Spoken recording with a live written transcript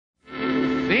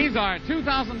These are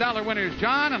 $2,000 winners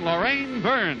John and Lorraine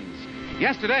Burns.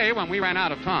 Yesterday, when we ran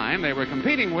out of time, they were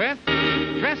competing with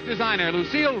dress designer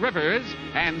Lucille Rivers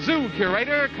and zoo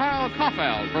curator Carl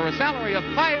Kaufeld for a salary of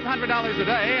 $500 a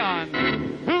day on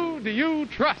Who Do You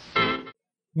Trust?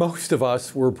 Most of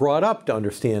us were brought up to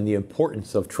understand the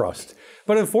importance of trust.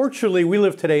 But unfortunately, we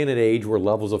live today in an age where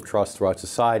levels of trust throughout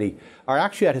society are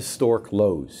actually at historic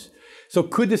lows. So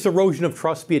could this erosion of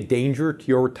trust be a danger to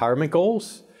your retirement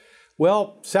goals?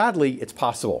 Well, sadly, it's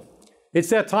possible. It's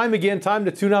that time again, time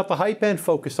to tune out the hype and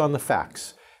focus on the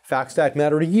facts. Facts that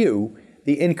matter to you,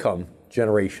 the income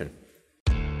generation.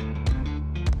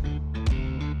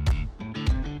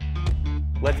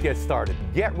 Let's get started.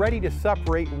 Get ready to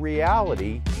separate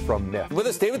reality from myth. With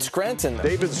us, David Scranton.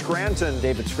 David Scranton.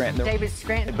 David Scranton. David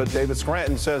Scranton. But David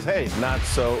Scranton says, hey, not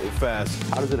so fast.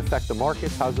 How does it affect the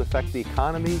markets? How does it affect the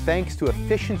economy? Thanks to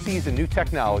efficiencies in new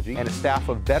technology and a staff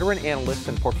of veteran analysts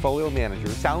and portfolio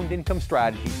managers, Sound Income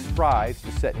Strategies strives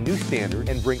to set new standards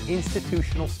and bring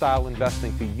institutional style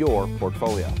investing to your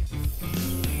portfolio.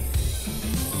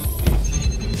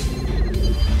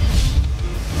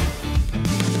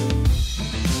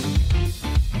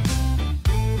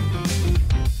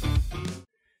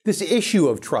 This issue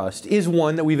of trust is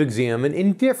one that we've examined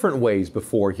in different ways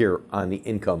before here on the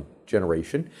income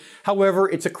generation. However,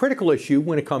 it's a critical issue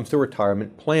when it comes to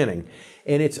retirement planning,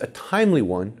 and it's a timely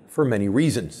one for many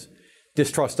reasons.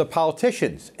 Distrust of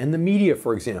politicians and the media,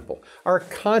 for example, are a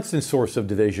constant source of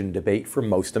division and debate for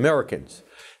most Americans.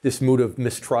 This mood of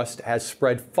mistrust has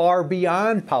spread far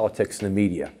beyond politics and the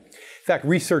media. In fact,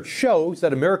 research shows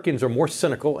that Americans are more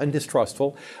cynical and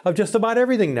distrustful of just about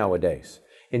everything nowadays.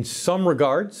 In some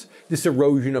regards, this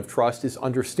erosion of trust is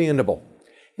understandable,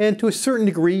 and to a certain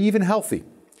degree, even healthy.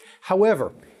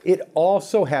 However, it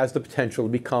also has the potential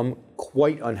to become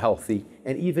quite unhealthy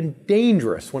and even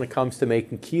dangerous when it comes to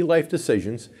making key life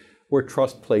decisions where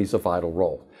trust plays a vital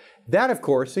role. That, of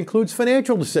course, includes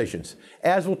financial decisions,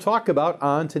 as we'll talk about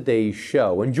on today's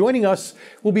show. And joining us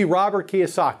will be Robert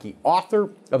Kiyosaki,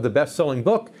 author of the best-selling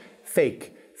book,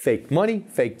 Fake Money,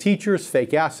 Fake Teachers,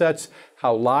 Fake Assets,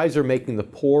 How Lies Are Making the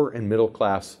Poor and Middle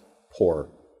Class Poorer.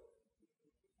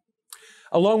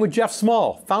 Along with Jeff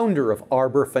Small, founder of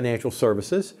Arbor Financial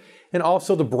Services, and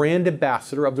also the brand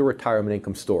ambassador of the Retirement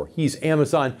Income Store. He's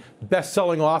Amazon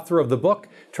best-selling author of the book,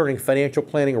 Turning Financial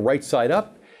Planning Right Side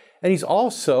Up, and he's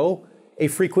also a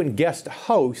frequent guest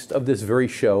host of this very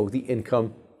show, The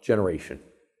Income Generation.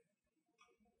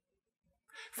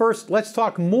 First, let's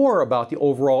talk more about the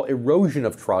overall erosion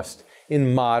of trust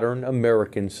in modern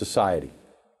American society.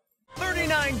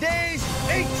 39 days,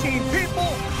 18 people,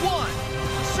 1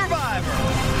 survivor.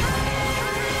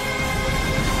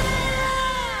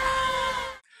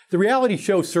 The reality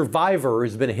show Survivor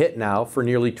has been a hit now for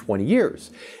nearly 20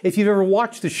 years. If you've ever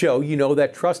watched the show, you know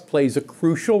that trust plays a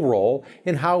crucial role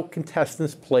in how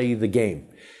contestants play the game.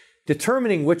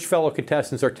 Determining which fellow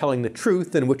contestants are telling the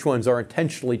truth and which ones are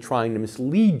intentionally trying to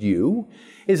mislead you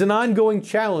is an ongoing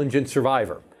challenge in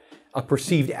Survivor. A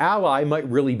perceived ally might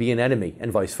really be an enemy,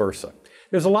 and vice versa.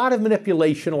 There's a lot of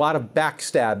manipulation, a lot of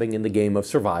backstabbing in the game of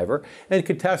Survivor, and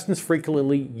contestants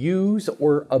frequently use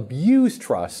or abuse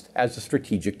trust as a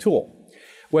strategic tool.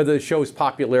 Whether the show's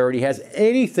popularity has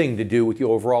anything to do with the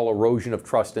overall erosion of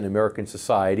trust in American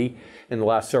society in the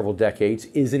last several decades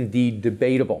is indeed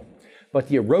debatable. But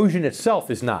the erosion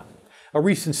itself is not. A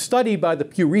recent study by the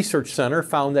Pew Research Center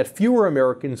found that fewer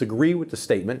Americans agree with the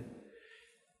statement,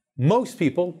 most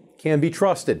people can be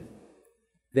trusted,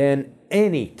 than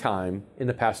any time in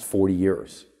the past 40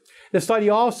 years. The study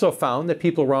also found that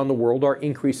people around the world are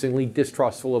increasingly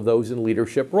distrustful of those in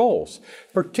leadership roles,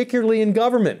 particularly in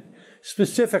government.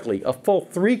 Specifically, a full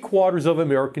 3/4 of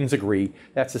Americans agree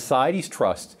that society's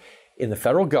trust in the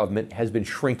federal government has been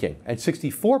shrinking, and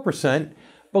 64%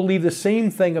 believe the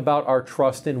same thing about our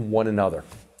trust in one another.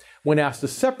 When asked a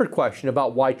separate question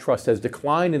about why trust has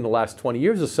declined in the last 20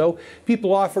 years or so,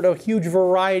 people offered a huge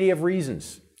variety of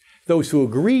reasons. Those who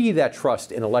agree that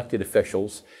trust in elected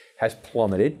officials has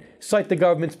plummeted cite the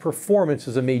government's performance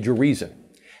as a major reason.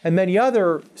 And many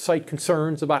others cite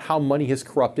concerns about how money has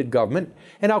corrupted government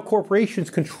and how corporations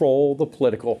control the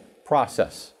political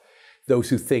process. Those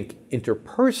who think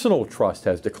interpersonal trust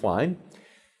has declined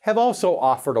have also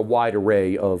offered a wide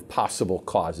array of possible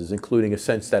causes, including a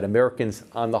sense that Americans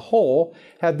on the whole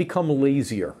have become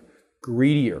lazier,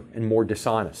 greedier, and more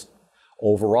dishonest.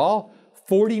 Overall,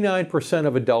 49%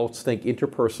 of adults think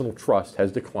interpersonal trust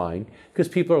has declined because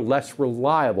people are less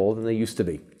reliable than they used to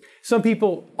be. Some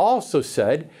people also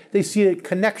said they see a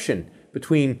connection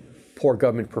between poor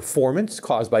government performance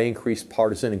caused by increased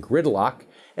partisan and gridlock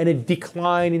and a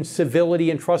decline in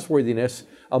civility and trustworthiness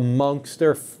amongst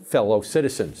their fellow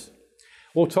citizens.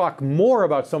 We'll talk more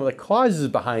about some of the causes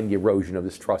behind the erosion of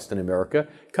this trust in America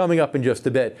coming up in just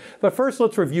a bit. But first,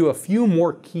 let's review a few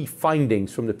more key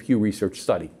findings from the Pew Research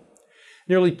study.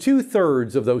 Nearly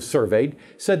 2/3 of those surveyed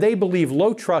said they believe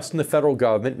low trust in the federal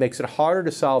government makes it harder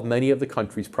to solve many of the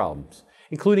country's problems,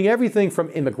 including everything from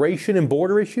immigration and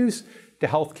border issues to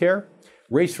health care,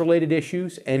 race-related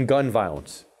issues, and gun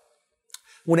violence.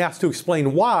 When asked to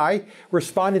explain why,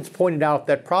 respondents pointed out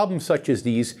that problems such as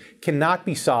these cannot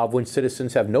be solved when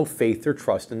citizens have no faith or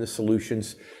trust in the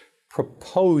solutions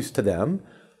proposed to them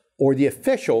or the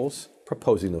officials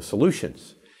proposing those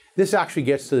solutions. This actually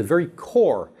gets to the very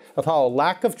core of how a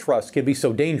lack of trust can be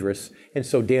so dangerous and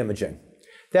so damaging.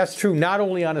 That's true not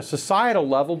only on a societal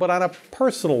level, but on a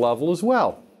personal level as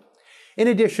well. In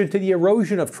addition to the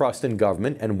erosion of trust in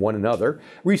government and one another,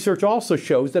 research also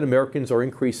shows that Americans are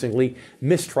increasingly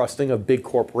mistrusting of big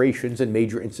corporations and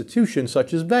major institutions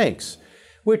such as banks,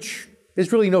 which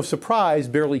is really no surprise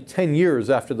barely 10 years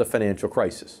after the financial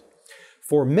crisis.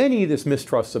 For many, this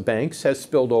mistrust of banks has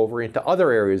spilled over into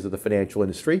other areas of the financial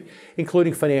industry,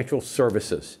 including financial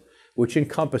services, which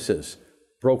encompasses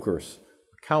brokers,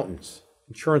 accountants,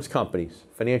 insurance companies,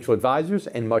 financial advisors,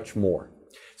 and much more.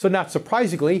 So not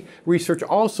surprisingly, research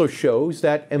also shows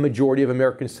that a majority of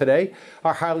Americans today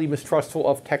are highly mistrustful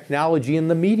of technology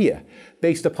and the media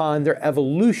based upon their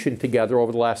evolution together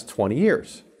over the last 20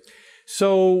 years.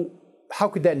 So how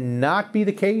could that not be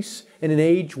the case in an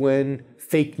age when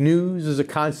fake news is a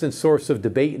constant source of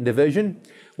debate and division?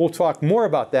 We'll talk more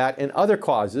about that and other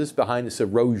causes behind this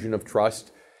erosion of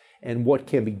trust and what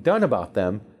can be done about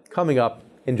them coming up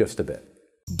in just a bit.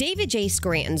 David J.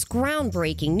 Scranton's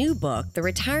groundbreaking new book, The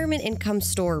Retirement Income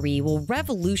Story, will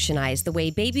revolutionize the way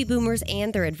baby boomers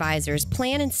and their advisors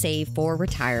plan and save for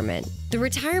retirement. The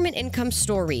Retirement Income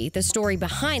Story, the story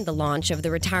behind the launch of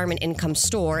the Retirement Income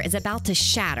Store, is about to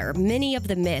shatter many of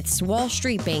the myths Wall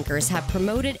Street bankers have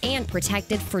promoted and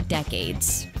protected for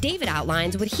decades. David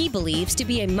outlines what he believes to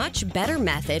be a much better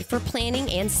method for planning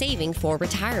and saving for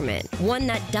retirement, one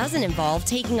that doesn't involve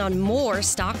taking on more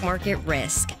stock market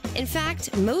risk. In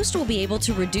fact, most will be able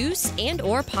to reduce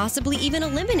and/or possibly even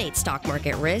eliminate stock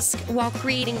market risk while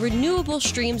creating renewable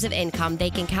streams of income they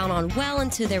can count on well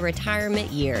into their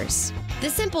retirement years. The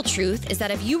simple truth is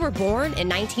that if you were born in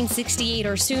 1968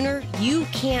 or sooner, you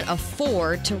can't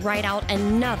afford to ride out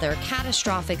another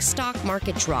catastrophic stock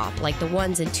market drop like the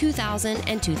ones in 2000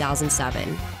 and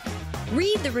 2007.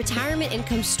 Read The Retirement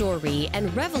Income Story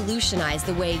and revolutionize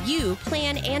the way you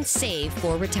plan and save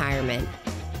for retirement.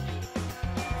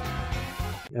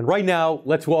 And right now,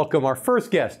 let's welcome our first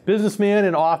guest, businessman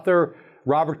and author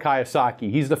Robert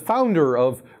Kiyosaki. He's the founder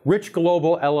of Rich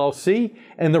Global LLC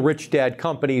and the Rich Dad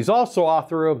Company. He's also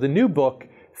author of the new book,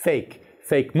 Fake.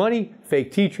 Fake Money,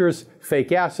 Fake Teachers,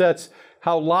 Fake Assets,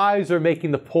 How Lies Are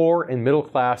Making the Poor and Middle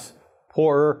Class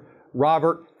Poorer.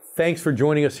 Robert, thanks for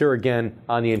joining us here again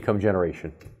on The Income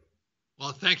Generation.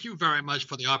 Well, thank you very much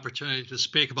for the opportunity to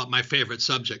speak about my favorite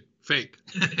subject, fake.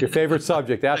 Your favorite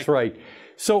subject, that's right.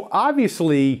 So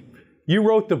obviously, you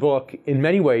wrote the book in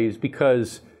many ways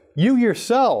because you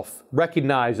yourself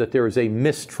recognize that there is a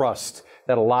mistrust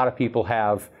that a lot of people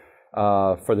have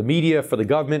for the media, for the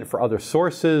government, for other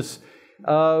sources.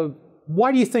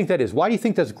 Why do you think that is? Why do you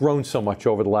think that's grown so much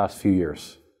over the last few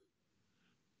years?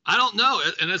 I don't know,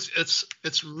 and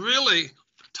it's really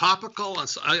topical.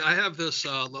 I have this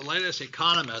the latest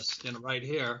Economist right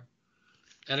here,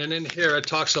 and in here it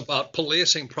talks about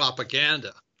policing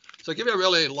propaganda. So I'll give you a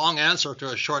really long answer to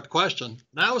a short question.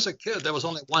 When I was a kid, there was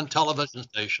only one television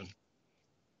station.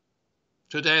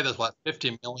 Today, there's,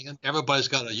 50 million? Everybody's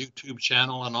got a YouTube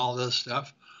channel and all this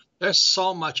stuff. There's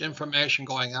so much information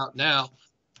going out now.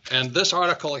 And this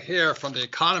article here from The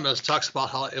Economist talks about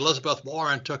how Elizabeth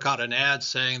Warren took out an ad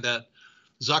saying that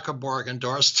Zuckerberg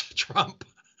endorsed Trump.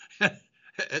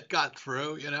 It got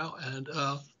through, And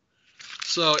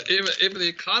so even The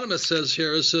Economist says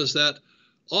here, it says that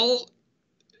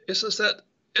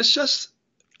it's just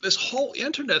this whole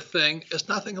internet thing is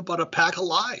nothing but a pack of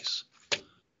lies.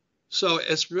 So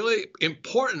it's really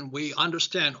important we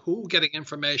understand who we're getting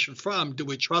information from. Do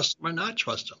we trust them or not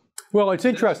trust them? Well, it's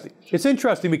interesting. It's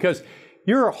interesting because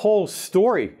your whole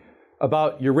story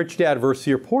about your rich dad versus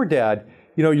your poor dad,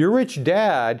 your rich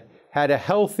dad had a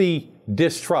healthy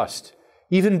distrust,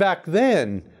 even back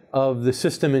then, of the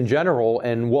system in general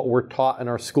and what we're taught in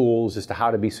our schools as to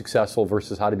how to be successful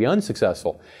versus how to be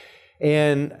unsuccessful.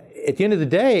 And at the end of the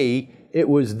day, it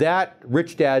was that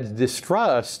rich dad's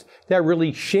distrust that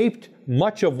really shaped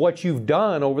much of what you've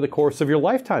done over the course of your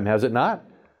lifetime, has it not?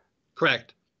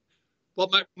 Correct.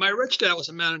 Well, my rich dad was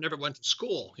a man who never went to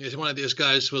school. He's one of these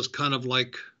guys who was kind of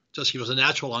like he was a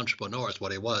natural entrepreneur is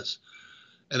what he was.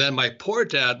 And then my poor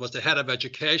dad was the head of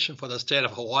education for the state of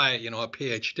Hawaii, a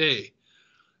PhD.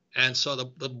 And so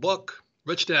the book,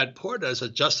 Rich Dad, Poor Dad, is a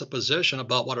juxtaposition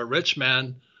about what a rich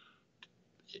man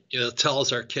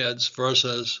tells their kids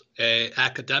versus a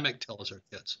academic tells their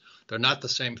kids. They're not the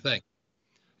same thing.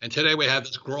 And today we have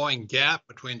this growing gap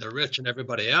between the rich and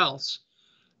everybody else.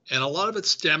 And a lot of it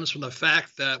stems from the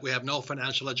fact that we have no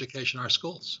financial education in our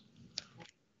schools.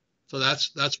 So that's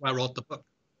why I wrote the book.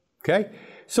 Okay.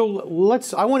 So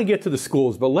I want to get to the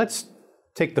schools, but let's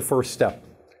take the first step.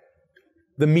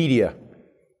 The media.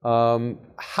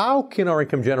 How can our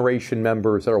income generation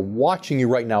members that are watching you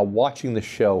right now, watching the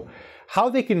show, how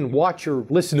they can watch or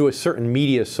listen to a certain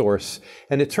media source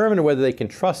and determine whether they can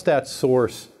trust that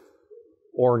source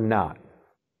or not?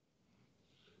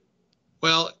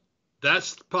 Well,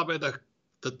 that's probably the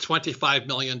 $25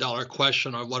 million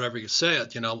question, or whatever you say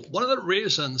it. One of the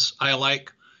reasons I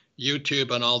like YouTube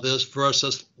and all this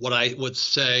versus what I would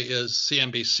say is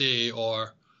CNBC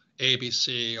or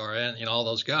ABC or all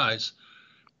those guys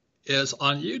is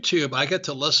on YouTube, I get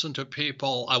to listen to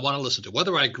people I want to listen to.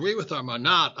 Whether I agree with them or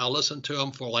not, I'll listen to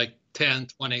them for like 10,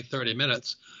 20, 30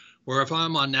 minutes. Where if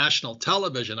I'm on national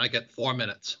television, I get 4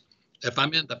 minutes. If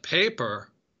I'm in the paper,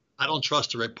 I don't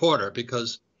trust a reporter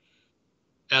because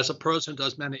as a person who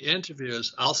does many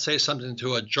interviews, I'll say something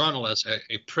to a journalist,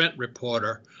 a print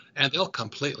reporter, and they'll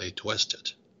completely twist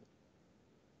it.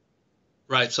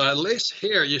 Right. So at least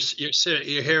here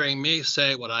you're hearing me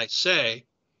say what I say,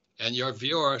 and your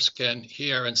viewers can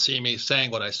hear and see me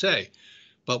saying what I say.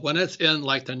 But when it's in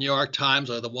like the New York Times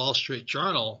or the Wall Street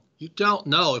Journal, you don't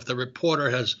know if the reporter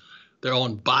has their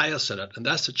own bias in it, and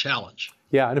that's the challenge.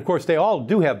 Yeah, and of course they all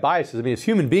do have biases. I mean, as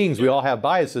human beings, we all have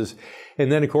biases.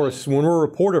 And then, of course, when we're a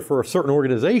reporter for a certain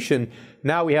organization,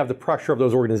 now we have the pressure of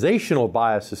those organizational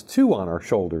biases too on our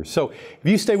shoulders. So if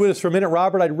you stay with us for a minute,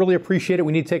 Robert, I'd really appreciate it.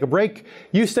 We need to take a break.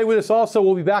 You stay with us also.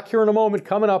 We'll be back here in a moment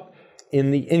coming up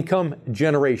in the income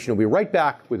generation. We'll be right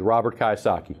back with Robert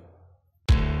Kiyosaki.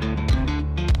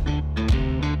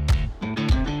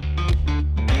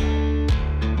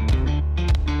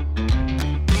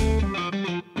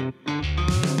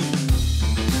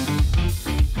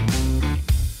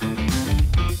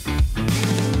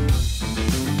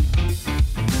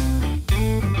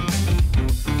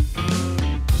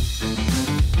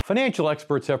 Financial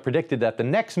experts have predicted that the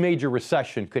next major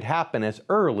recession could happen as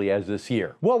early as this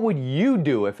year. What would you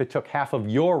do if it took half of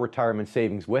your retirement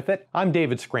savings with it? I'm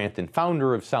David Scranton,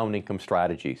 founder of Sound Income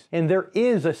Strategies. And there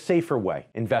is a safer way,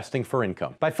 investing for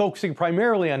income. By focusing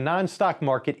primarily on non-stock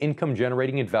market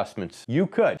income-generating investments, you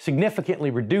could significantly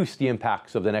reduce the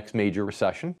impacts of the next major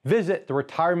recession. Visit the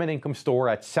Retirement Income Store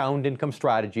at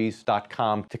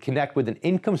soundincomestrategies.com to connect with an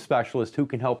income specialist who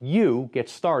can help you get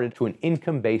started to an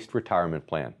income-based retirement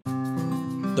plan.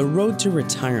 The road to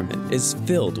retirement is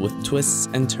filled with twists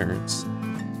and turns,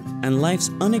 and life's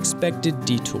unexpected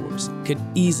detours could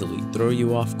easily throw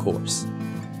you off course.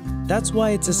 That's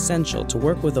why it's essential to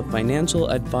work with a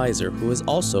financial advisor who is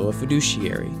also a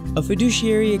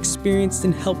fiduciary experienced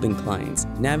in helping clients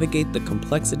navigate the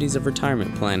complexities of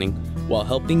retirement planning while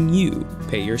helping you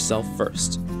pay yourself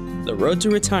first. The road to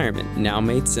retirement now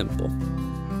made simple.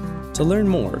 To learn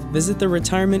more, visit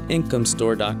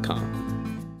theretirementincomestore.com.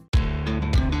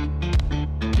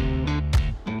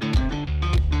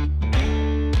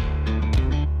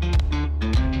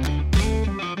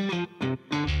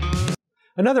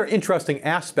 Another interesting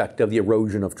aspect of the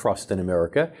erosion of trust in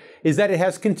America is that it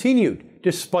has continued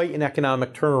despite an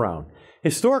economic turnaround.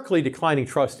 Historically, declining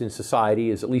trust in society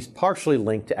is at least partially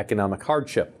linked to economic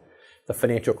hardship. The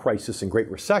financial crisis and Great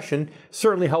Recession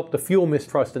certainly helped to fuel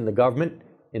mistrust in the government,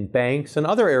 in banks, and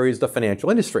other areas of the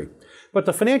financial industry. But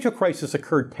the financial crisis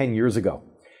occurred 10 years ago.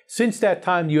 Since that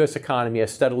time, the U.S. economy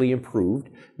has steadily improved,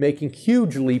 making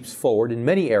huge leaps forward in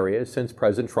many areas since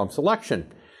President Trump's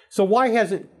election. So why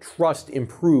hasn't trust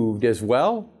improved as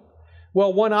well?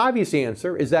 Well, one obvious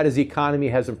answer is that as the economy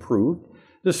has improved,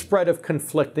 the spread of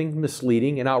conflicting,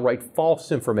 misleading, and outright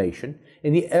false information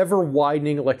in the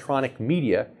ever-widening electronic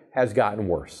media has gotten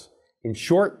worse. In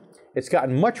short, it's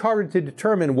gotten much harder to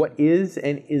determine what is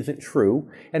and isn't true,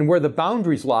 and where the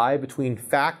boundaries lie between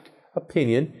fact,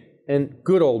 opinion, and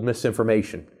good old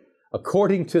misinformation.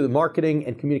 According to the marketing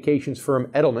and communications firm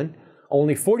Edelman,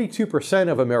 only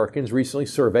 42% of Americans recently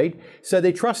surveyed said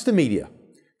they trust the media,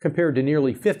 compared to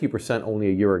nearly 50% only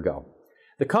a year ago.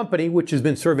 The company, which has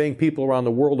been surveying people around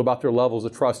the world about their levels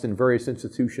of trust in various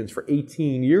institutions for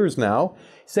 18 years now,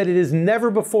 said it has never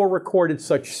before recorded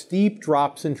such steep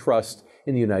drops in trust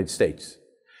in the United States.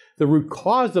 The root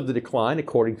cause of the decline,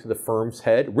 according to the firm's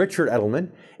head, Richard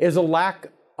Edelman, is a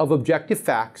lack of objective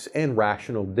facts and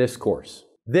rational discourse.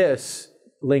 This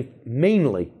linked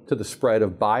mainly to the spread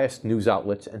of biased news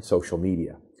outlets and social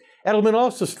media. Edelman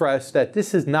also stressed that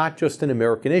this is not just an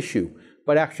American issue,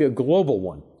 but actually a global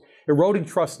one. Eroding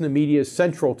trust in the media is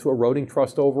central to eroding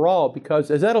trust overall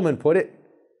because, as Edelman put it,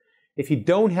 if you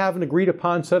don't have an agreed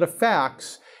upon set of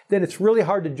facts, then it's really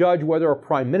hard to judge whether a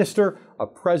prime minister, a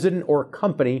president, or a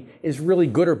company is really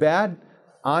good or bad,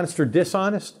 honest or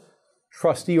dishonest,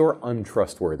 trusty or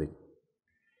untrustworthy.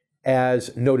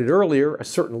 As noted earlier, a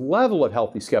certain level of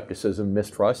healthy skepticism and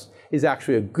mistrust is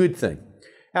actually a good thing.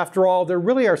 After all, there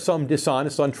really are some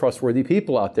dishonest, untrustworthy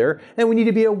people out there, and we need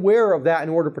to be aware of that in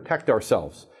order to protect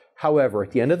ourselves. However,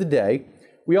 at the end of the day,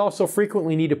 we also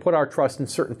frequently need to put our trust in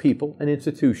certain people and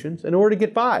institutions in order to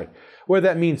get by, whether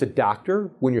that means a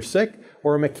doctor when you're sick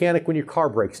or a mechanic when your car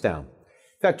breaks down.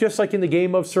 In fact, just like in the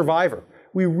game of Survivor,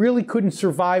 we really couldn't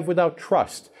survive without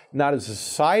trust, not as a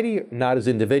society, not as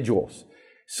individuals.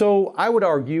 So I would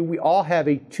argue we all have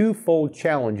a twofold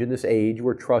challenge in this age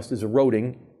where trust is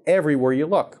eroding everywhere you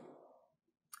look.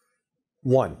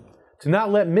 One, to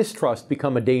not let mistrust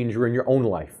become a danger in your own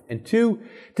life. And two,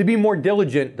 to be more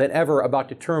diligent than ever about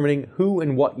determining who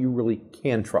and what you really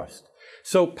can trust.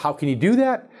 So how can you do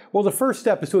that? Well, the first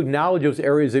step is to acknowledge those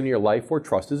areas in your life where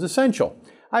trust is essential.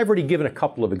 I've already given a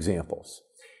couple of examples.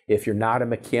 If you're not a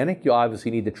mechanic, you'll obviously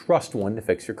need to trust one to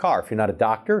fix your car. If you're not a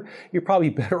doctor, you're probably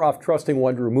better off trusting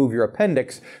one to remove your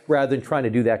appendix rather than trying to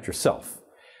do that yourself.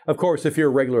 Of course, if you're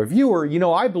a regular viewer, you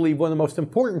know I believe one of the most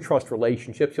important trust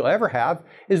relationships you'll ever have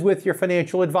is with your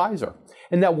financial advisor.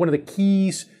 And that one of the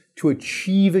keys to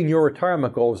achieving your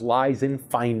retirement goals lies in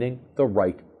finding the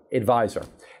right advisor.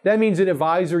 That means an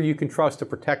advisor you can trust to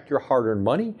protect your hard-earned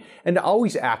money and to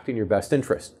always act in your best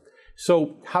interest.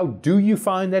 So how do you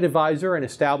find that advisor and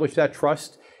establish that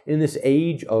trust in this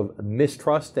age of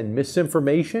mistrust and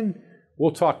misinformation?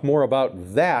 We'll talk more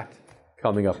about that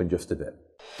coming up in just a bit.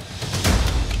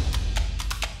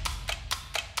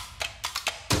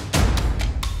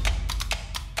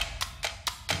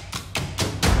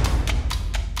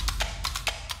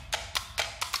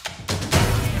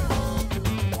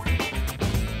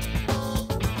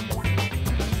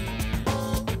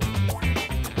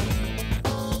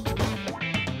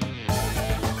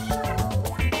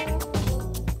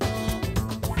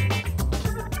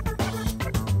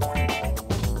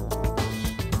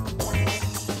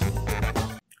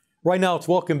 Right now, let's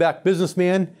welcome back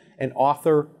businessman and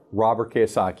author Robert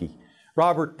Kiyosaki.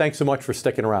 Robert, thanks so much for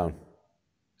sticking around.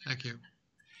 Thank you.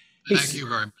 Thank you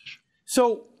very much.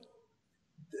 So,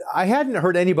 I hadn't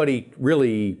heard anybody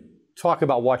really talk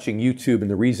about watching YouTube and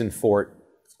the reason for it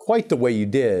quite the way you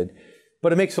did,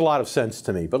 but it makes a lot of sense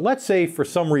to me. But let's say for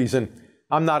some reason,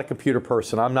 I'm not a computer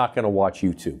person, I'm not going to watch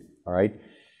YouTube, all right?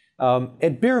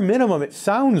 At bare minimum, it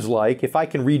sounds like, if I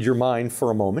can read your mind for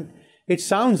a moment, it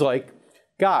sounds like,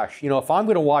 gosh, you know, if I'm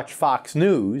going to watch Fox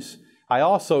News, I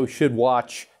also should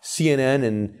watch CNN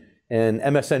and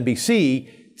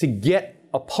MSNBC to get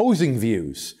opposing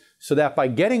views so that by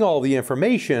getting all the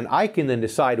information, I can then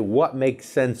decide what makes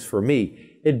sense for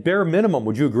me. At bare minimum,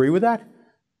 would you agree with that?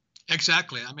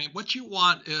 Exactly. I mean, what you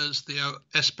want is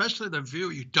especially the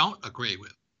view you don't agree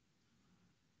with,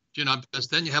 you know, because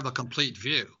then you have a complete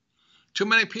view. Too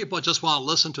many people just want to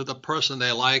listen to the person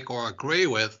they like or agree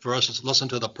with versus listen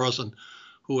to the person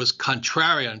who is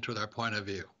contrarian to their point of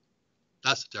view.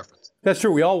 That's the difference. That's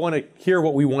true. We all want to hear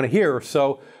what we want to hear.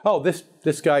 So, oh,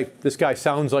 this guy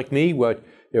sounds like me. What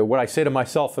I say to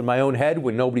myself in my own head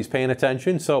when nobody's paying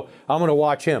attention. So I'm going to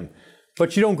watch him.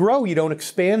 But you don't grow. You don't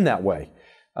expand that way.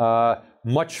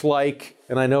 Much like,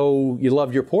 and I know you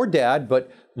loved your poor dad,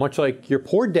 but much like your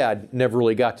poor dad never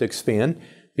really got to expand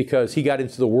because he got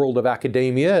into the world of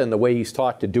academia and the way he's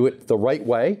taught to do it the right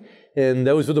way. And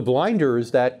those are the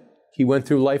blinders that he went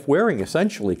through life wearing,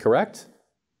 essentially, correct?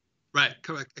 Right,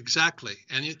 correct, exactly.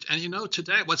 And you know,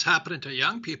 today what's happening to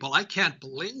young people, I can't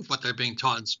believe what they're being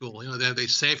taught in school. You know, they have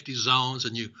these safety zones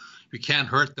and you can't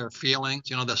hurt their feelings.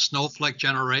 You know, the snowflake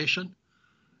generation.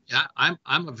 Yeah,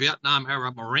 I'm a Vietnam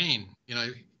era Marine. You know,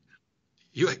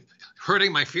 you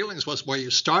hurting my feelings was where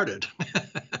you started.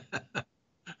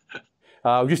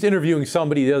 I was just interviewing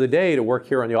somebody the other day to work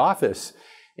here in the office.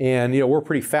 And, you know, we're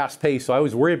pretty fast-paced, so I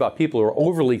was worried about people who are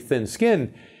overly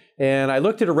thin-skinned. And I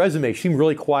looked at her resume. She seemed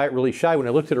really quiet, really shy. When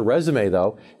I looked at her resume,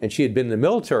 though, and she had been in the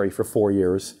military for 4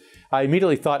 years, I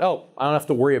immediately thought, oh, I don't have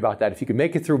to worry about that. If you can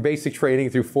make it through basic training,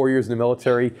 through 4 years in the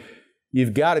military,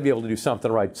 you've got to be able to do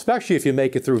something right, especially if you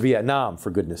make it through Vietnam,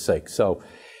 for goodness sake. So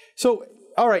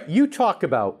all right, you talk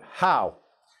about how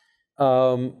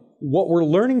what we're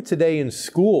learning today in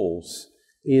schools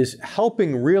is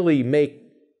helping really make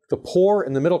the poor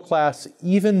and the middle class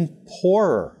even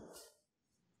poorer.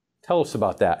 Tell us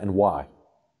about that and why.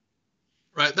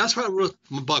 Right. That's why I wrote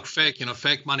my book, Fake,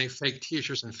 fake money, fake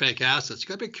teachers, and fake assets. You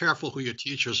got to be careful who your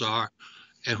teachers are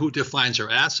and who defines your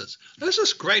assets. There's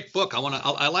this great book.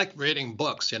 I like reading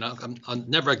books. I'm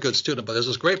never a good student, but there's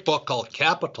this great book called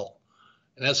Capital,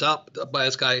 and it's out by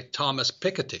this guy Thomas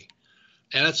Piketty,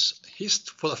 and he's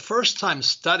for the first time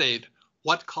studied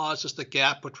what causes the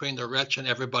gap between the rich and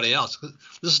everybody else.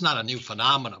 This is not a new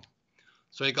phenomenon.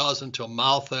 So he goes into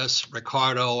Malthus,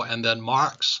 Ricardo, and then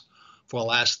Marx for the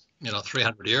last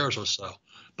 300 years or so.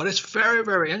 But it's very,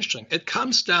 very interesting. It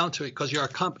comes down to, because your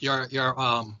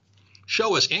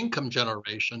show is income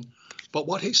generation, but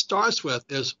what he starts with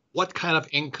is what kind of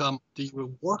income do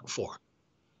you work for?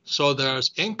 So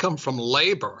there's income from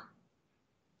labor,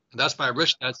 and that's why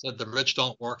Rich Dad said the rich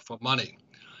don't work for money.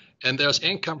 And there's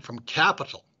income from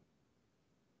capital.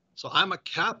 So I'm a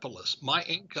capitalist. My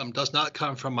income does not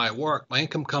come from my work. My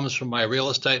income comes from my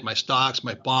real estate, my stocks,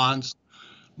 my bonds,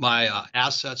 my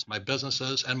assets, my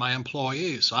businesses, and my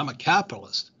employees. So I'm a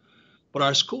capitalist. But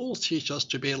our schools teach us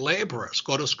to be laborers,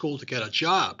 go to school to get a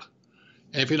job.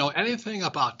 And if you know anything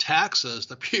about taxes,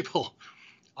 the people,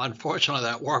 unfortunately,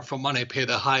 that work for money pay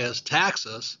the highest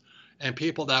taxes, and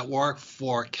people that work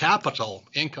for capital,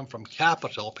 income from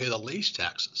capital, pay the least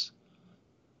taxes.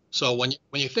 So when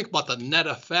you think about the net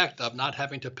effect of not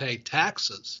having to pay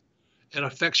taxes, it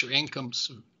affects your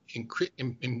incomes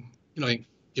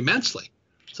immensely.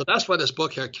 So that's why this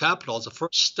book here, Capital, is the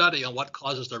first study on what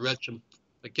causes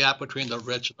the gap between the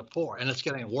rich and the poor, and it's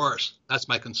getting worse. That's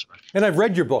my concern. And I've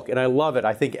read your book, and I love it.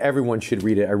 I think everyone should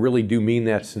read it. I really do mean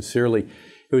that sincerely.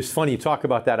 It was funny you talk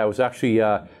about that. I was actually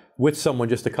with someone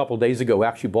just a couple days ago who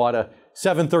actually bought a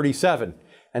 737,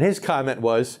 and his comment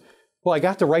was, well, I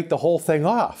got to write the whole thing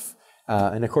off.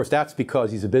 And of course, that's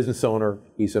because he's a business owner,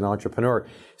 he's an entrepreneur.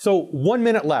 So 1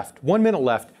 minute left.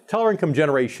 Tell our income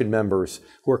generation members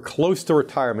who are close to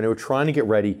retirement, who are trying to get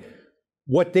ready,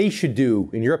 what they should do,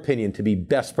 in your opinion, to be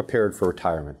best prepared for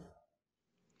retirement.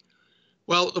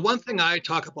 Well, the one thing I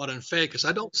talk about in Fake is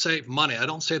I don't save money. I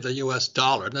don't save the U.S.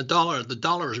 dollar. And the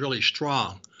dollar is really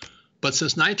strong. But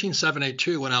since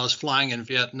 1972, when I was flying in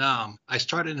Vietnam, I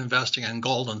started investing in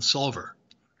gold and silver.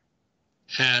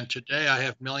 And today I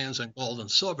have millions in gold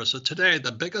and silver. So today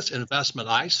the biggest investment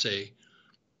I see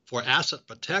for asset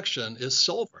protection is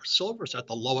silver. Silver's at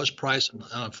the lowest price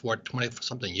for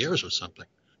 20-something years or something.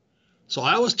 So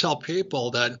I always tell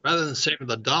people that rather than saving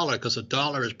the dollar, because the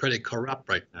dollar is pretty corrupt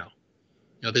right now.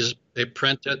 They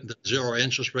print it, the zero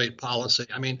interest rate policy.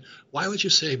 I mean, why would you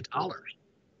save dollars?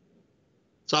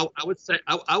 So I would say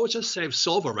I would just save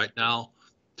silver right now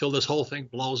till this whole thing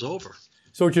blows over.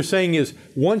 So what you're saying is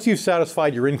once you've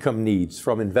satisfied your income needs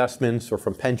from investments or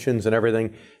from pensions and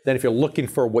everything, then if you're looking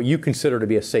for what you consider to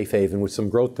be a safe haven with some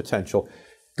growth potential,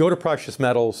 go to precious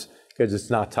metals because it's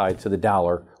not tied to the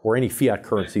dollar or any fiat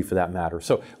currency for that matter.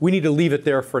 So we need to leave it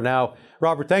there for now.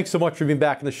 Robert, thanks so much for being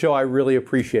back in the show. I really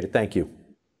appreciate it. Thank you.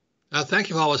 Thank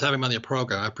you for always having me on your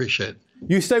program. I appreciate it.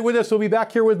 You stay with us. We'll be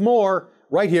back here with more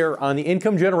right here on The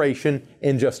Income Generation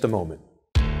in just a moment.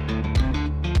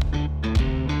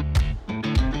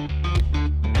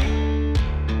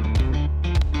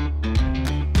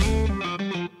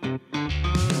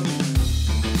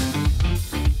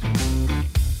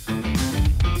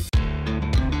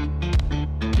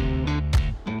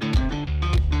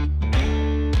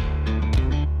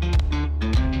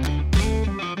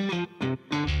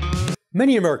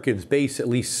 Many Americans base at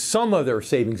least some of their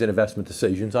savings and investment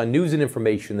decisions on news and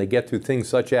information they get through things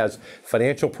such as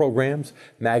financial programs,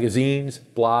 magazines,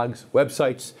 blogs,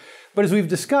 websites. But as we've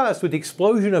discussed, with the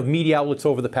explosion of media outlets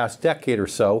over the past decade or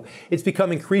so, it's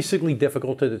become increasingly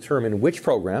difficult to determine which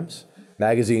programs,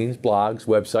 magazines, blogs,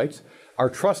 websites, are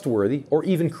trustworthy or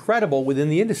even credible within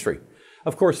the industry.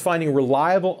 Of course, finding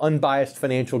reliable, unbiased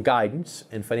financial guidance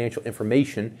and financial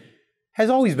information has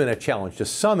always been a challenge to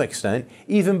some extent,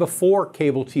 even before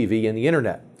cable TV and the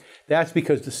internet. That's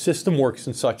because the system works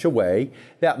in such a way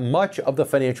that much of the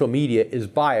financial media is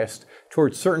biased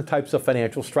towards certain types of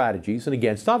financial strategies and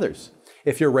against others.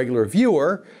 If you're a regular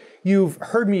viewer, you've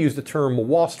heard me use the term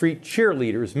Wall Street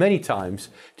cheerleaders many times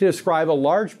to describe a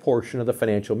large portion of the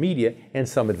financial media and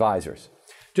some advisors.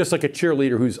 Just like a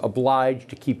cheerleader who's obliged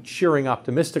to keep cheering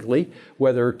optimistically,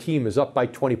 whether her team is up by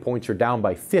 20 points or down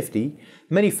by 50,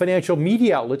 many financial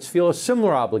media outlets feel a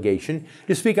similar obligation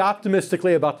to speak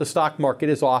optimistically about the stock market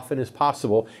as often as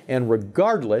possible and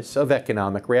regardless of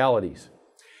economic realities.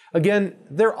 Again,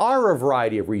 there are a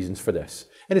variety of reasons for this.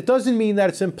 And it doesn't mean that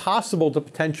it's impossible to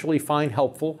potentially find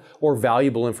helpful or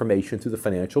valuable information through the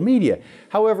financial media.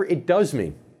 However, it does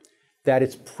mean that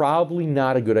it's probably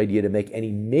not a good idea to make any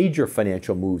major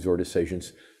financial moves or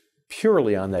decisions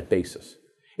purely on that basis.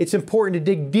 It's important to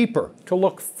dig deeper, to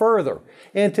look further,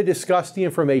 and to discuss the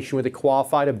information with a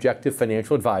qualified, objective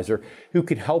financial advisor who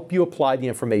can help you apply the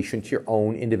information to your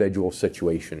own individual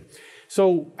situation.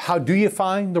 So how do you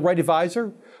find the right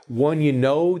advisor? One you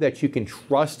know that you can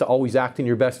trust to always act in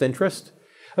your best interest?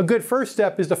 A good first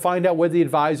step is to find out whether the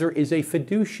advisor is a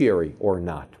fiduciary or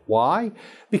not. Why?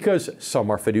 Because some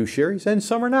are fiduciaries and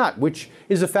some are not, which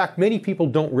is a fact many people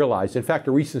don't realize. In fact,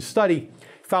 a recent study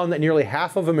found that nearly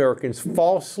half of Americans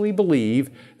falsely believe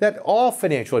that all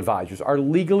financial advisors are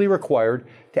legally required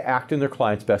to act in their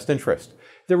client's best interest.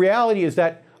 The reality is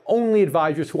that only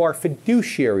advisors who are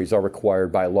fiduciaries are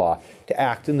required by law to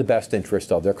act in the best interest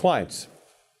of their clients.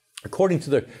 According to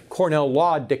the Cornell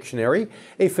Law Dictionary,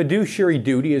 a fiduciary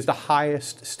duty is the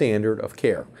highest standard of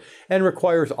care and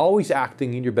requires always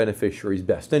acting in your beneficiary's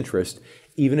best interest,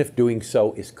 even if doing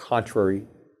so is contrary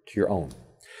to your own.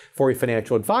 For a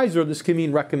financial advisor, this can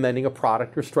mean recommending a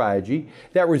product or strategy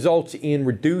that results in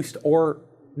reduced or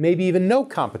maybe even no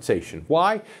compensation.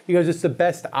 Why? Because it's the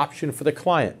best option for the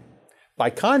client.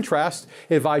 By contrast,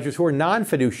 advisors who are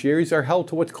non-fiduciaries are held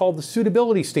to what's called the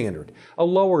suitability standard, a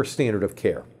lower standard of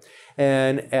care.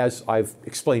 And as I've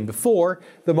explained before,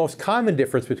 the most common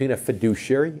difference between a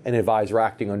fiduciary and an advisor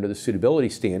acting under the suitability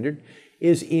standard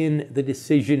is in the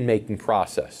decision-making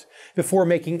process. Before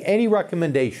making any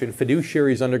recommendation,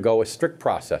 fiduciaries undergo a strict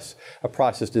process, a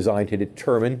process designed to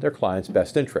determine their client's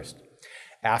best interest.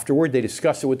 Afterward, they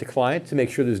discuss it with the client to make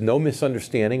sure there's no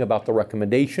misunderstanding about the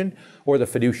recommendation or the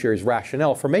fiduciary's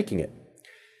rationale for making it.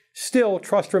 Still,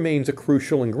 trust remains a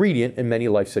crucial ingredient in many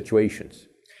life situations.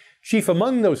 Chief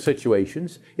among those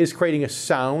situations is creating a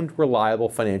sound, reliable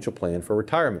financial plan for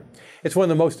retirement. It's one of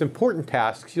the most important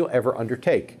tasks you'll ever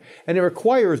undertake, and it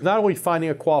requires not only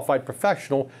finding a qualified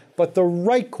professional, but the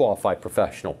right qualified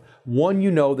professional, one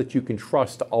you know that you can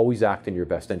trust to always act in your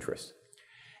best interest.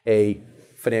 A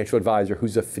financial advisor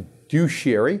who's a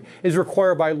fiduciary is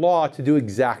required by law to do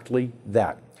exactly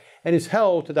that, and is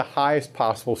held to the highest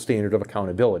possible standard of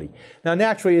accountability. Now,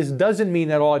 naturally, this doesn't mean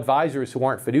that all advisors who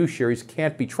aren't fiduciaries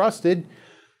can't be trusted,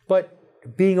 but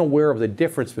being aware of the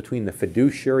difference between the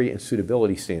fiduciary and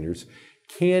suitability standards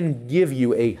can give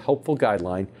you a helpful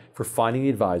guideline for finding the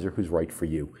advisor who's right for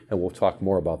you. And we'll talk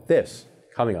more about this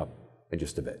coming up in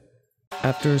just a bit.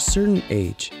 After a certain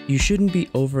age, you shouldn't be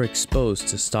overexposed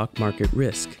to stock market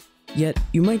risk. Yet,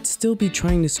 you might still be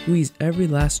trying to squeeze every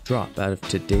last drop out of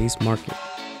today's market.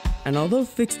 And although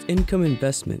fixed income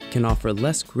investment can offer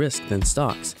less risk than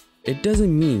stocks, it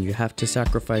doesn't mean you have to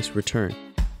sacrifice return.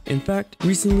 In fact,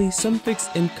 recently some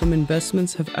fixed income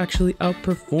investments have actually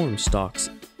outperformed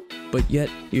stocks, but yet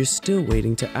you're still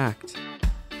waiting to act.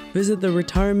 Visit the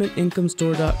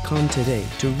retirementincomestore.com today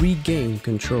to regain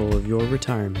control of your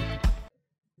retirement.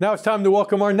 Now it's time to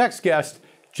welcome our next guest,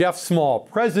 Jeff Small,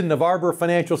 president of Arbor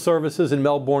Financial Services in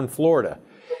Melbourne, Florida.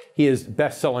 He is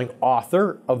best-selling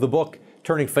author of the book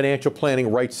Turning Financial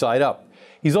Planning Right Side Up.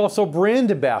 He's also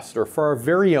brand ambassador for our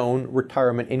very own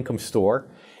Retirement Income Store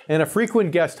and a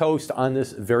frequent guest host on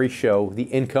this very show, The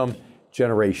Income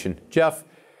Generation. Jeff,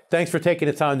 thanks for taking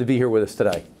the time to be here with us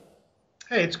today.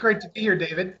 Hey, it's great to be here,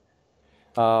 David.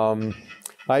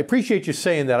 I appreciate you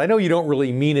saying that. I know you don't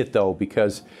really mean it, though,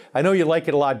 because I know you like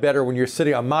it a lot better when you're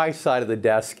sitting on my side of the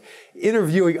desk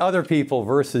interviewing other people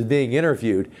versus being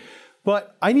interviewed.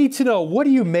 But I need to know, what do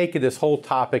you make of this whole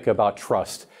topic about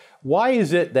trust? Why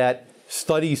is it that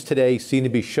studies today seem to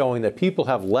be showing that people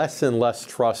have less and less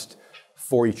trust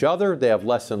for each other? They have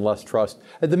less and less trust.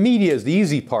 The media is the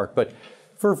easy part, but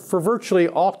for virtually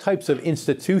all types of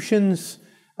institutions,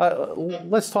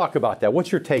 let's talk about that.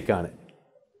 What's your take on it?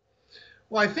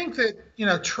 Well, I think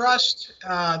that, trust,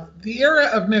 the era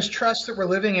of mistrust that we're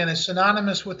living in is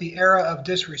synonymous with the era of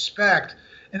disrespect.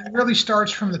 And it really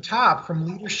starts from the top, from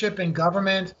leadership in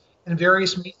government and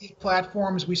various media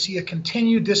platforms. We see a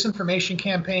continued disinformation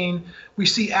campaign. We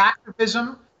see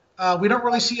activism. We don't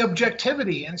really see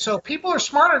objectivity. And so people are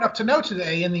smart enough to know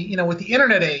today in the, with the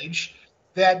internet age,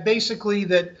 that basically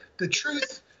that the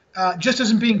truth just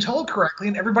isn't being told correctly,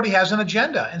 and everybody has an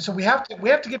agenda. And so we have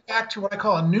to get back to what I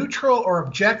call a neutral or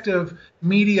objective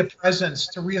media presence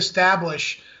to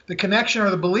reestablish the connection or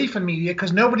the belief in media,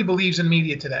 because nobody believes in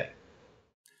media today.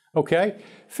 Okay,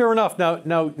 fair enough.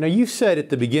 Now you said at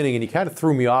the beginning, and you kind of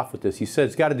threw me off with this, you said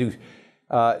it's got to do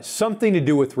something to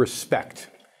do with respect.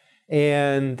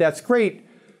 And that's great,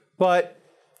 but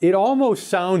it almost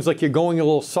sounds like you're going a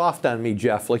little soft on me,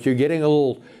 Jeff, like you're getting a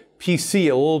little PC,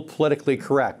 a little politically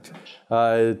correct.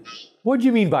 What do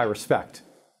you mean by respect?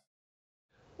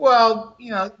 Well,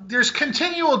 there's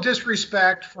continual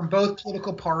disrespect from both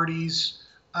political parties.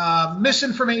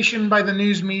 Misinformation by the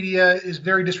news media is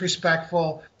very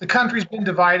disrespectful. The country's been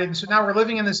divided, and so now we're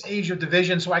living in this age of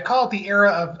division. So I call it the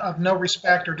era of no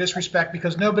respect or disrespect,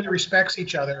 because nobody respects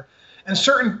each other. And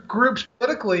certain groups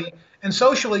politically and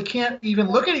socially can't even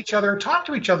look at each other or talk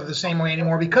to each other the same way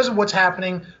anymore because of what's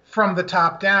happening from the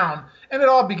top down. And it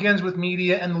all begins with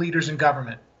media and leaders in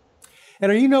government.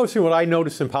 And are you noticing what I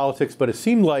noticed in politics? But it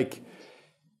seemed like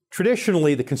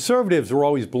traditionally the conservatives were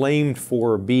always blamed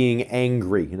for being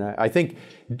angry. And I think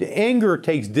anger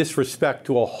takes disrespect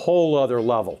to a whole other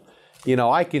level.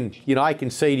 I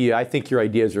can say to you, I think your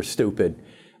ideas are stupid.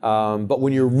 But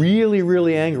when you're really,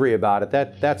 really angry about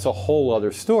it, that's a whole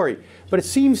other story. But it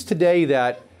seems today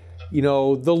that,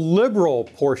 the liberal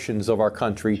portions of our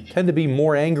country tend to be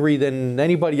more angry than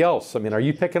anybody else. I mean, are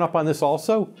you picking up on this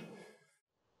also?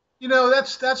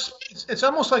 It's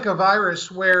almost like a virus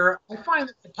where I find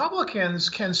that Republicans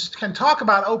can talk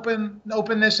about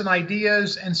openness and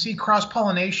ideas and see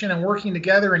cross-pollination and working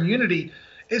together in unity.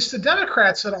 It's the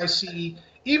Democrats that I see,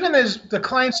 even as the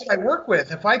clients that I work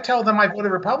with. If I tell them I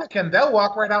voted Republican, they'll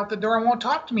walk right out the door and won't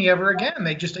talk to me ever again.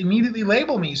 They just immediately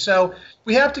label me. So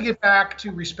we have to get back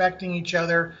to respecting each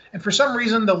other. And for some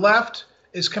reason, the left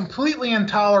is completely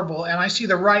intolerable, and I see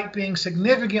the right being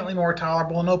significantly more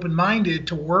tolerable and open-minded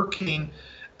to working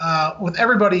with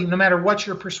everybody, no matter what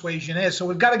your persuasion is. So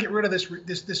we've got to get rid of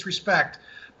this disrespect.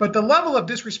 But the level of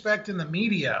disrespect in the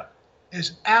media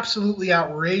is absolutely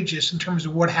outrageous in terms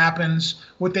of what happens,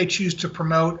 what they choose to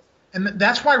promote. And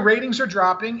that's why ratings are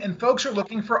dropping, and folks are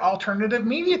looking for alternative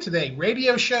media today.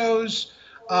 Radio shows,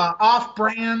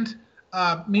 off-brand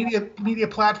media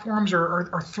platforms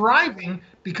are thriving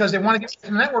because they want to get to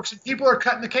the networks, and people are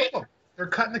cutting the cable. They're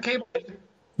cutting the cable.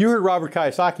 You heard Robert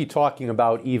Kiyosaki talking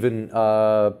about even,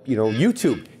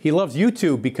 YouTube. He loves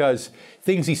YouTube because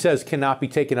things he says cannot be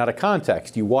taken out of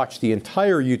context. You watch the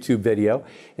entire YouTube video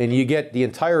and you get the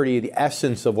entirety of the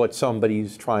essence of what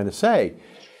somebody's trying to say.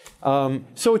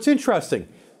 So it's interesting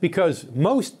because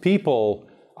most people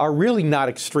are really not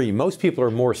extreme. Most people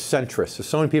are more centrist. There's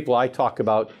so many people I talk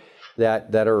about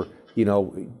that are,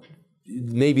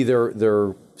 maybe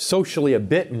they're socially a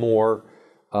bit more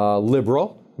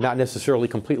liberal. Not necessarily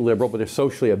completely liberal, but they're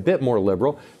socially a bit more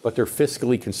liberal, but they're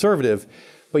fiscally conservative.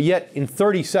 But yet, in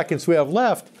 30 seconds we have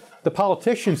left, the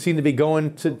politicians seem to be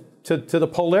going to the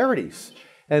polarities.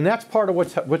 And that's part of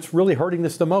what's really hurting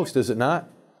this the most, is it not?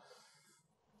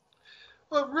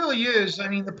 Well, it really is. I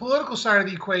mean, the political side of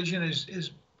the equation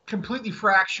is completely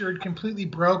fractured, completely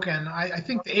broken. I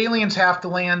think the aliens have to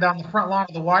land on the front lawn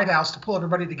of the White House to pull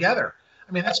everybody together.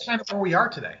 I mean, that's kind of where we are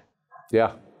today.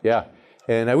 Yeah.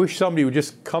 And I wish somebody would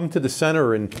just come to the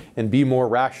center and be more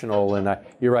rational. And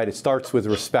you're right, it starts with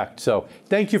respect. So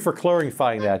thank you for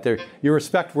clarifying that. Your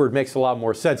respect word makes a lot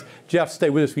more sense. Jeff, stay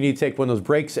with us. We need to take one of those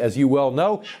breaks, as you well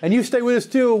know. And you stay with us,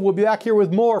 too. We'll be back here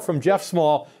with more from Jeff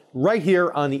Small right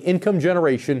here on The Income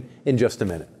Generation in just a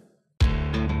minute.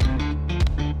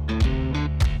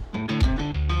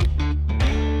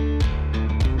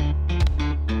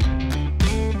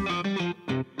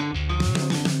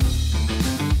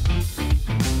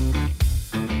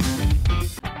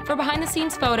 For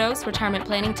behind-the-scenes photos, retirement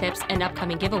planning tips, and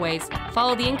upcoming giveaways,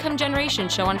 follow The Income Generation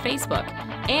Show on Facebook.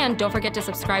 And don't forget to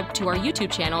subscribe to our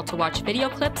YouTube channel to watch video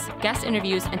clips, guest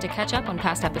interviews, and to catch up on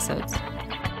past episodes.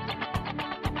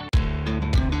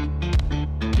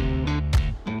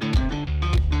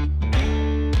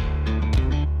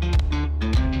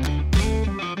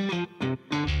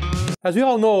 As we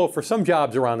all know, for some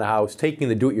jobs around the house, taking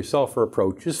the do-it-yourselfer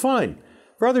approach is fine.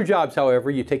 For other jobs, however,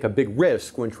 you take a big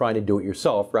risk when trying to do it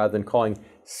yourself rather than calling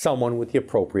someone with the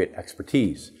appropriate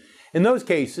expertise. In those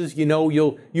cases,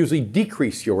 you'll usually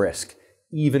decrease your risk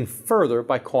even further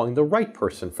by calling the right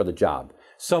person for the job,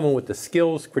 someone with the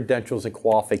skills, credentials, and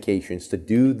qualifications to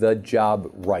do the job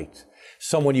right,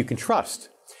 someone you can trust.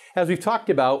 As we've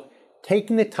talked about,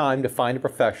 taking the time to find a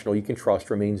professional you can trust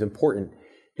remains important,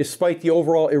 despite the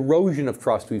overall erosion of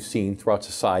trust we've seen throughout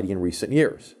society in recent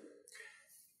years.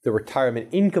 The Retirement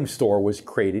Income Store was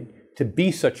created to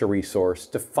be such a resource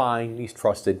to find these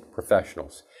trusted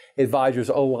professionals. Advisors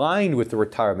aligned with the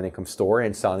Retirement Income Store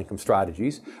and Sound Income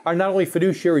Strategies are not only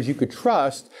fiduciaries you could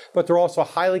trust, but they're also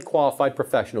highly qualified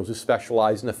professionals who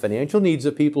specialize in the financial needs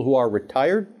of people who are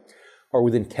retired or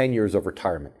within 10 years of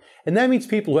retirement. And that means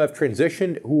people who have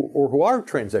transitioned, or who are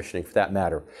transitioning for that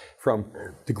matter, from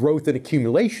the growth and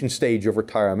accumulation stage of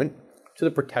retirement to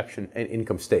the protection and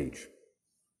income stage.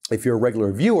 If you're a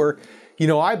regular viewer, You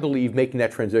know, I believe making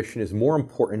that transition is more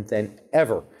important than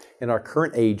ever in our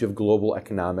current age of global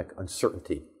economic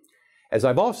uncertainty. As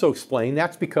I've also explained,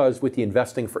 that's because with the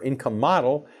investing for income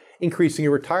model, increasing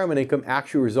your retirement income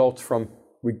actually results from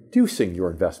reducing your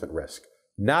investment risk,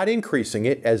 not increasing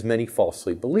it as many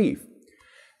falsely believe.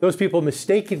 Those people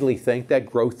mistakenly think that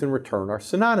growth and return are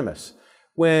synonymous,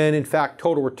 when in fact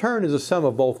total return is a sum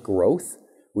of both growth,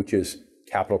 which is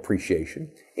capital appreciation,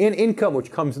 and income,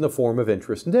 which comes in the form of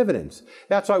interest and dividends.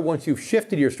 That's why once you've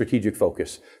shifted your strategic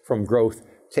focus from growth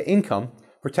to income,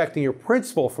 protecting your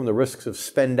principal from the risks of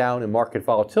spend down and market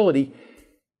volatility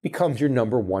becomes your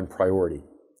 #1 priority.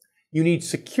 You need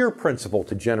secure principal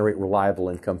to generate reliable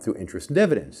income through interest and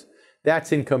dividends.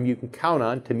 That's income you can count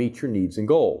on to meet your needs and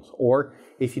goals, or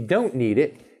if you don't need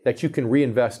it, that you can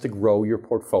reinvest to grow your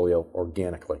portfolio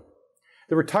organically.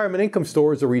 The Retirement Income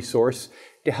Store is a resource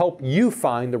to help you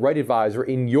find the right advisor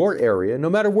in your area, no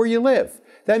matter where you live.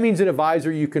 That means an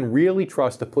advisor you can really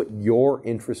trust to put your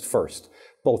interest first,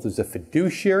 both as a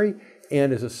fiduciary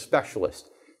and as a specialist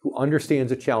who understands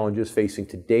the challenges facing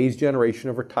today's generation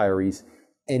of retirees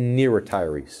and near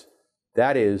retirees.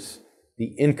 That is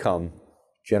the income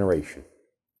generation.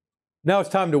 Now it's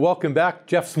time to welcome back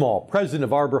Jeff Small, President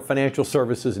of Arbor Financial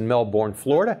Services in Melbourne,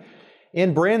 Florida,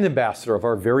 and brand ambassador of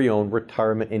our very own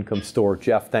Retirement Income Store.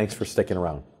 Jeff, thanks for sticking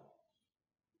around.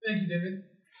 Thank you, David.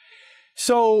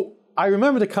 So I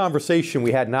remember the conversation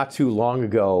we had not too long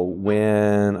ago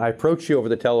when I approached you over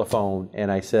the telephone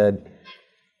and I said,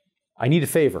 I need a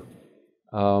favor.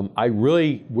 I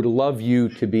really would love you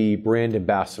to be brand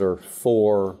ambassador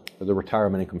for the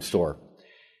Retirement Income Store.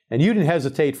 And you didn't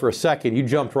hesitate for a second. You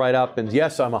jumped right up and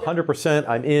yes, I'm 100%,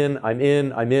 I'm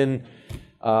in,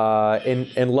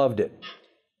 and loved it.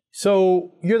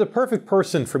 So you're the perfect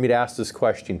person for me to ask this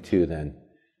question to then.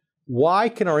 Why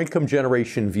can our income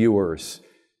generation viewers,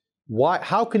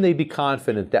 how can they be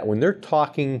confident that when they're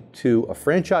talking to a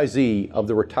franchisee of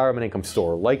the Retirement Income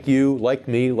Store, like you, like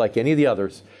me, like any of the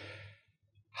others,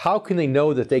 how can they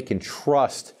know that they can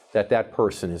trust that that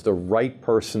person is the right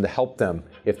person to help them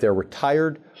if they're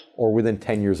retired or within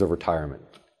 10 years of retirement?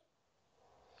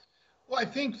 Well, I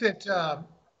think that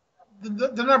the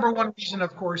 #1 reason,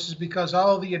 of course, is because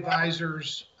all of the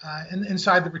advisors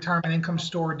inside the Retirement Income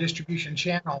Store distribution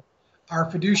channel are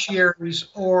fiduciaries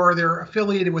or they're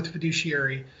affiliated with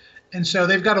fiduciary. And so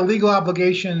they've got a legal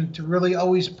obligation to really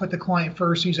always put the client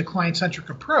first, use a client-centric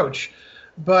approach.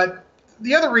 But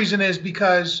the other reason is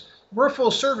because we're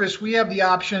full service. We have the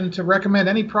option to recommend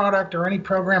any product or any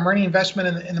program or any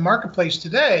investment in the marketplace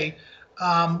today.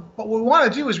 But what we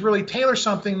want to do is really tailor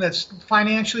something that's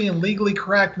financially and legally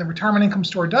correct. And the Retirement Income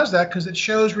Store does that because it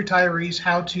shows retirees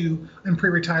and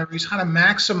pre-retirees how to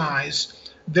maximize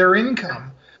their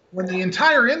income when the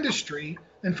entire industry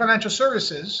in financial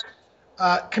services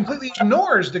completely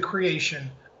ignores the creation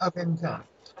of income.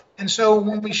 And so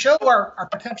when we show our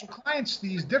potential clients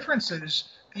these differences,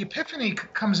 the epiphany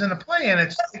comes into play,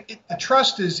 and the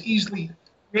trust is easily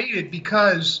created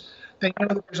because they know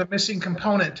that there's a missing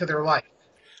component to their life.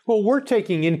 Well, we're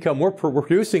taking income, we're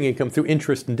producing income through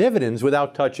interest and dividends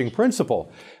without touching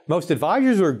principal. Most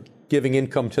advisors are giving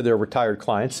income to their retired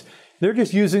clients. They're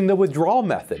just using the withdrawal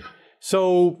method.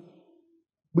 So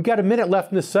we got a minute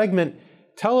left in this segment.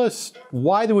 Tell us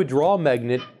why the withdrawal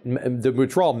method,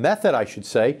 I should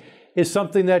say, is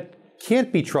something that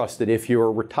can't be trusted if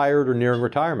you're retired or nearing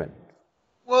retirement.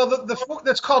 Well,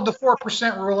 that's called the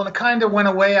 4% rule, and it kind of went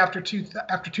away after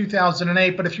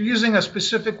 2008. But if you're using a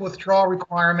specific withdrawal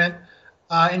requirement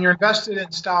and you're invested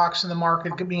in stocks in the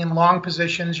market, it could be in long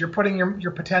positions, you're putting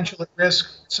your potential at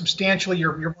risk substantially.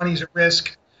 Your money's at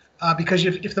risk because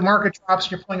if the market drops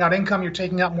and you're pulling out income, you're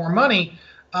taking out more money.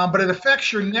 But it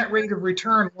affects your net rate of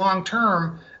return long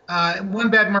term. And one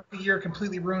bad market year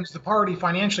completely ruins the party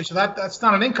financially. So that's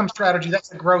not an income strategy, that's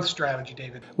a growth strategy,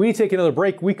 David. We need to take another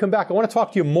break. We come back. I want to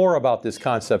talk to you more about this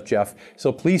concept, Jeff.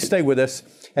 So please stay with us.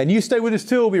 And you stay with us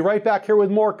too. We'll be right back here with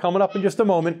more coming up in just a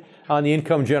moment on the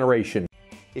income generation.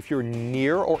 If you're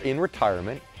near or in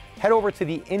retirement, head over to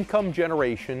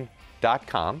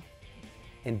theincomegeneration.com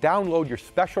and download your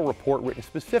special report written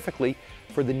specifically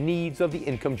for the needs of the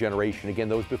income generation. Again,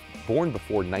 those born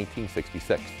before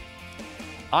 1966.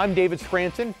 I'm David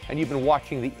Scranton, and you've been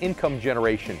watching The Income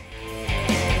Generation.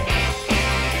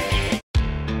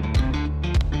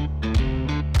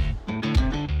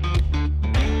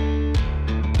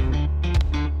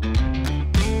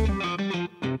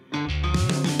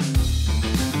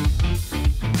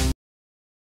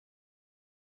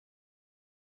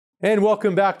 And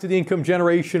welcome back to The Income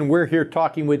Generation. We're here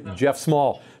talking with Jeff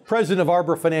Small, President of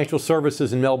Arbor Financial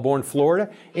Services in Melbourne, Florida,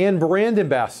 and brand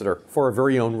ambassador for our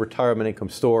very own Retirement Income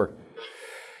Store.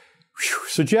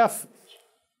 So Jeff,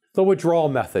 the withdrawal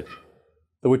method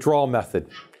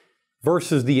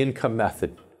versus the income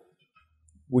method.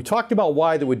 We talked about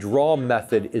why the withdrawal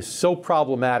method is so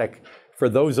problematic for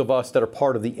those of us that are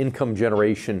part of the income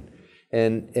generation.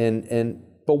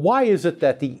 But why is it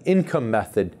that the income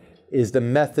method is the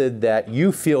method that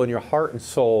you feel in your heart and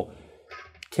soul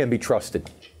can be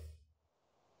trusted?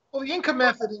 Well, the income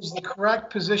method is the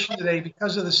correct position today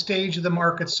because of the stage of the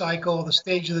market cycle, the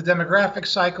stage of the demographic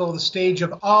cycle, the stage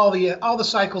of all the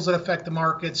cycles that affect the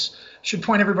markets should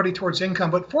point everybody towards income.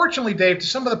 But fortunately, Dave, to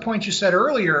some of the points you said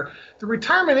earlier, the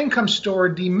retirement income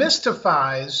story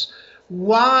demystifies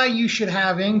why you should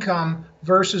have income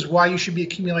versus why you should be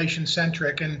accumulation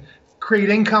centric and create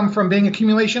income from being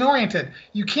accumulation oriented.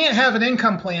 You can't have an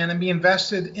income plan and be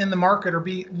invested in the market or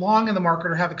be long in the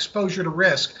market or have exposure to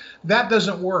risk. That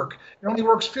doesn't work. It only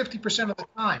works 50% of the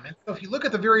time. And so if you look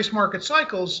at the various market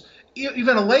cycles,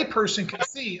 even a layperson can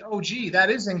see, oh, gee, that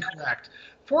is incorrect.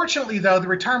 Fortunately, though, the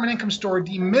retirement income story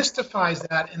demystifies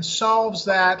that and solves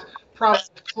that problem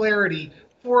with clarity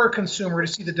for a consumer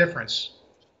to see the difference.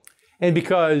 And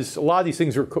because a lot of these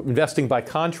things are investing by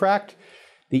contract,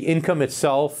 the income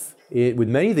itself, with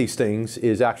many of these things,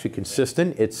 is actually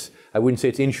consistent. I wouldn't say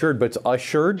it's insured, but it's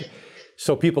assured.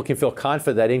 So people can feel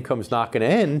confident that income is not going to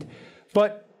end.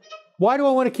 But why do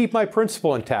I want to keep my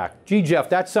principal intact? Gee, Jeff,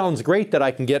 that sounds great that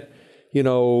I can get,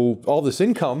 all this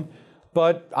income,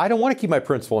 but I don't want to keep my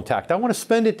principal intact. I want to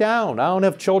spend it down. I don't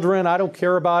have children. I don't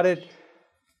care about it.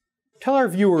 Tell our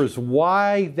viewers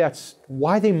why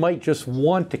they might just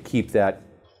want to keep that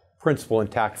principal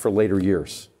intact for later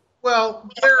years. Well,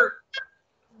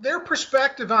 their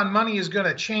perspective on money is going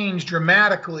to change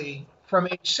dramatically from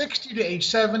age 60 to age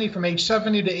 70, from age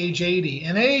 70 to age 80.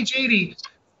 And at age 80,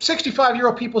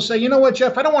 65-year-old people say, you know what,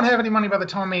 Jeff, I don't want to have any money by the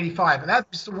time I'm 85.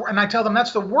 And I tell them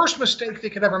that's the worst mistake they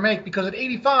could ever make, because at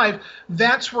 85,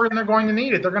 that's when they're going to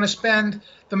need it. They're going to spend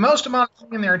the most amount of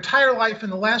money in their entire life in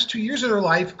the last 2 years of their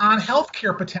life on health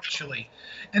care potentially.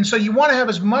 And so you want to have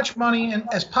as much money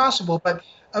as possible. But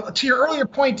to your earlier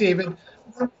point, David,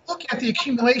 when we look at the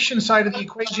accumulation side of the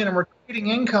equation and we're creating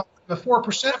income, the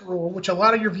 4% rule, which a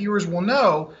lot of your viewers will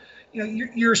know,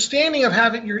 you're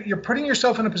putting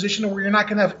yourself in a position where you're not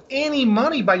going to have any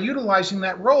money by utilizing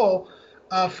that role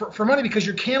for money, because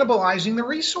you're cannibalizing the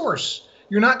resource.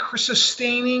 You're not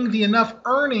sustaining the enough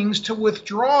earnings to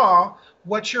withdraw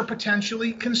what you're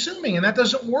potentially consuming, and that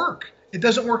doesn't work. It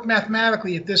doesn't work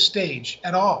mathematically at this stage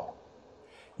at all.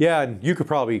 Yeah, and you could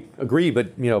probably agree,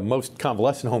 but most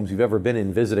convalescent homes you've ever been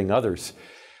in visiting others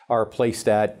are a place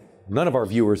that none of our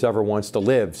viewers ever wants to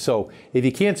live. So if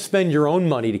you can't spend your own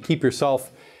money to keep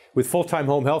yourself with full-time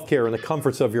home health care in the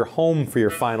comforts of your home for your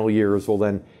final years, well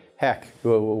then, heck,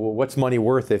 what's money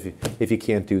worth if you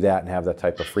can't do that and have that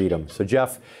type of freedom? So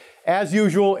Jeff, as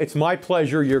usual, it's my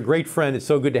pleasure. You're a great friend. It's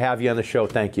so good to have you on the show.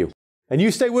 Thank you. And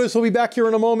you stay with us. We'll be back here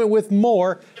in a moment with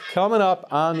more coming up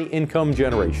on the Income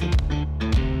Generation.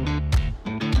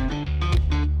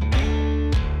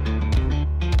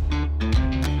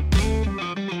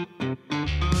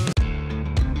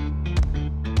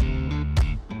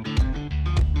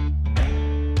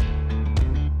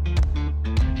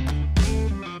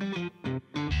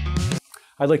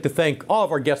 I'd like to thank all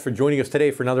of our guests for joining us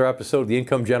today for another episode of The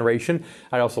Income Generation.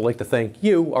 I'd also like to thank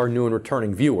you, our new and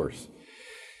returning viewers.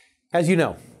 As you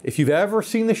know, if you've ever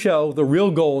seen the show, the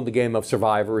real goal in the game of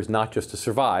Survivor is not just to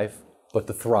survive, but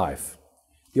to thrive.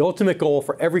 The ultimate goal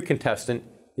for every contestant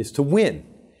is to win.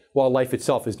 While life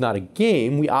itself is not a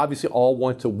game, we obviously all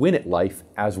want to win at life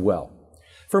as well.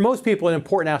 For most people, an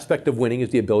important aspect of winning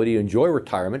is the ability to enjoy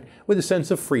retirement with a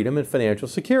sense of freedom and financial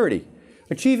security.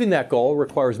 Achieving that goal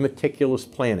requires meticulous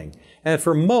planning, and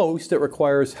for most, it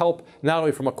requires help not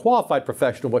only from a qualified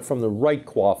professional, but from the right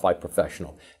qualified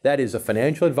professional. That is a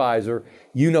financial advisor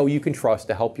you can trust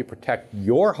to help you protect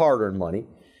your hard-earned money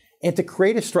and to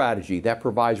create a strategy that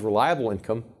provides reliable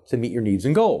income to meet your needs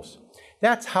and goals.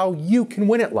 That's how you can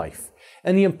win at life,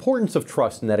 and the importance of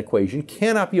trust in that equation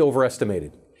cannot be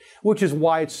overestimated, which is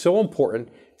why it's so important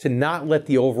to not let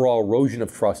the overall erosion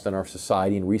of trust in our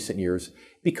society in recent years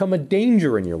become a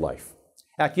danger in your life.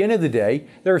 At the end of the day,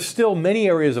 there are still many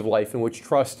areas of life in which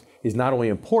trust is not only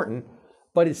important,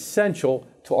 but essential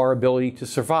to our ability to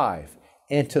survive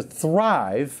and to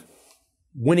thrive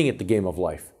winning at the game of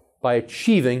life by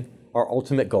achieving our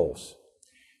ultimate goals.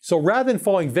 So rather than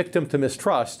falling victim to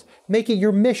mistrust, make it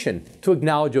your mission to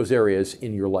acknowledge those areas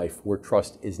in your life where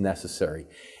trust is necessary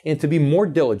and to be more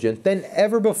diligent than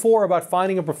ever before about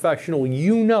finding a professional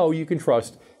you can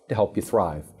trust to help you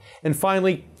thrive. And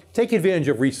finally, take advantage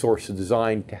of resources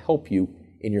designed to help you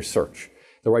in your search.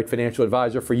 The right financial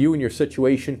advisor for you and your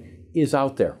situation is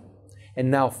out there.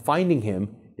 and now finding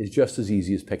him is just as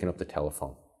easy as picking up the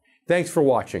telephone. Thanks for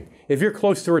watching. If you're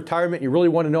close to retirement and you really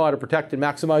want to know how to protect and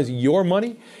maximize your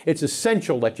money, it's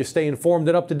essential that you stay informed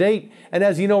and up to date. And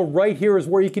as you know, right here is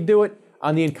where you can do it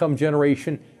on The Income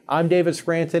Generation. I'm David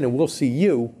Scranton, and we'll see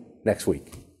you next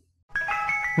week.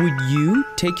 Would you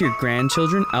take your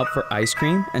grandchildren out for ice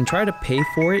cream and try to pay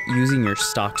for it using your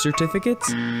stock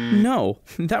certificates? No,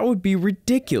 that would be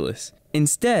ridiculous.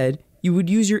 Instead, you would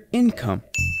use your income.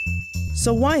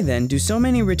 So why then do so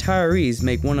many retirees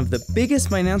make one of the biggest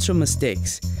financial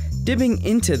mistakes, dipping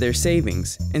into their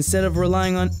savings instead of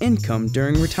relying on income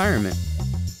during retirement?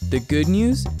 The good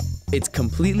news? It's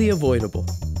completely avoidable.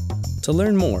 To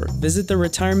learn more, visit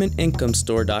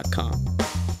theretirementincomeStore.com.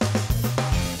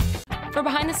 For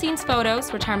behind-the-scenes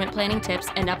photos, retirement planning tips,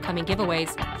 and upcoming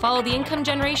giveaways, follow The Income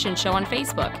Generation Show on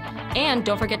Facebook. And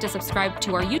don't forget to subscribe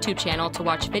to our YouTube channel to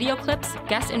watch video clips,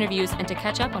 guest interviews, and to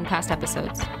catch up on past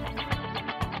episodes.